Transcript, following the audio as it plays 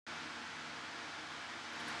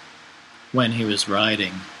When he was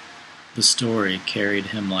writing, the story carried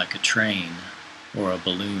him like a train or a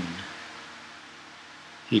balloon.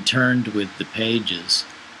 He turned with the pages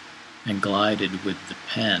and glided with the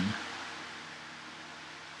pen.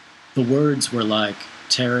 The words were like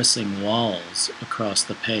terracing walls across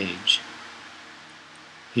the page.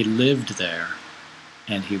 He lived there,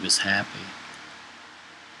 and he was happy.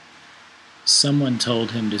 Someone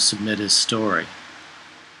told him to submit his story.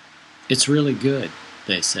 "It's really good,"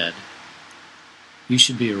 they said. "You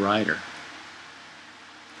should be a writer."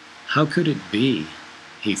 How could it be,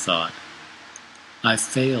 he thought. I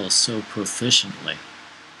fail so proficiently.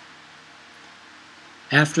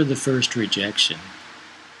 After the first rejection,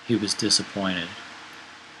 he was disappointed.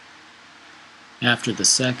 After the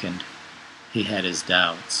second, he had his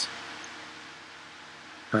doubts.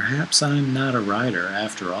 Perhaps I'm not a writer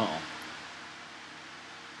after all.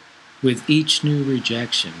 With each new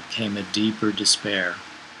rejection came a deeper despair.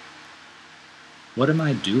 What am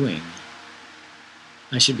I doing?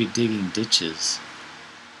 I should be digging ditches.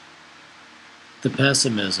 The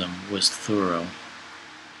pessimism was thorough.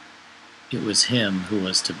 It was him who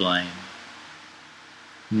was to blame.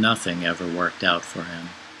 Nothing ever worked out for him,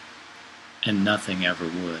 and nothing ever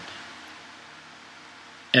would.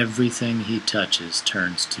 Everything he touches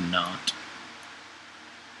turns to naught.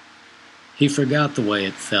 He forgot the way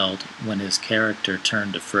it felt when his character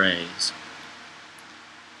turned a phrase.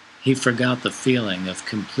 He forgot the feeling of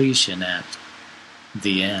completion at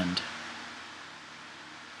the end.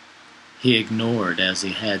 He ignored, as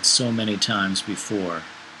he had so many times before,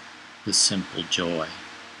 the simple joy.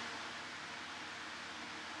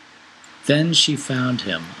 Then she found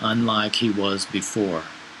him unlike he was before.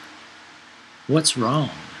 "What's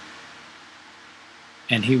wrong?"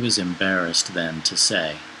 And he was embarrassed then to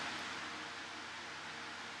say.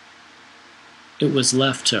 It was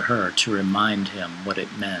left to her to remind him what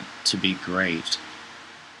it meant to be great,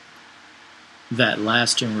 that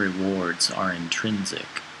lasting rewards are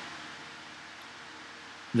intrinsic,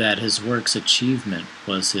 that his work's achievement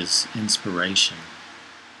was his inspiration,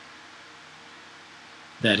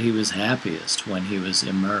 that he was happiest when he was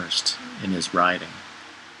immersed in his writing.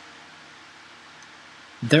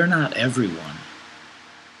 They're not everyone.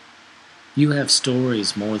 You have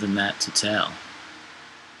stories more than that to tell.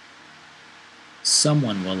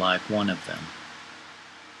 Someone will like one of them.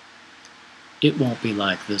 It won't be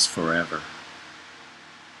like this forever.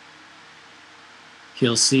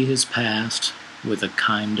 He'll see his past with a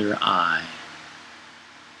kinder eye.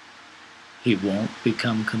 He won't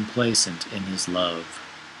become complacent in his love.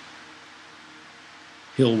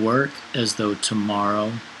 He'll work as though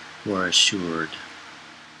tomorrow were assured.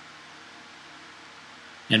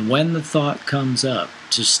 And when the thought comes up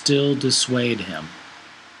to still dissuade him,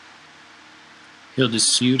 he'll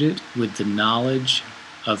dispute it with the knowledge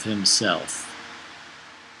of himself.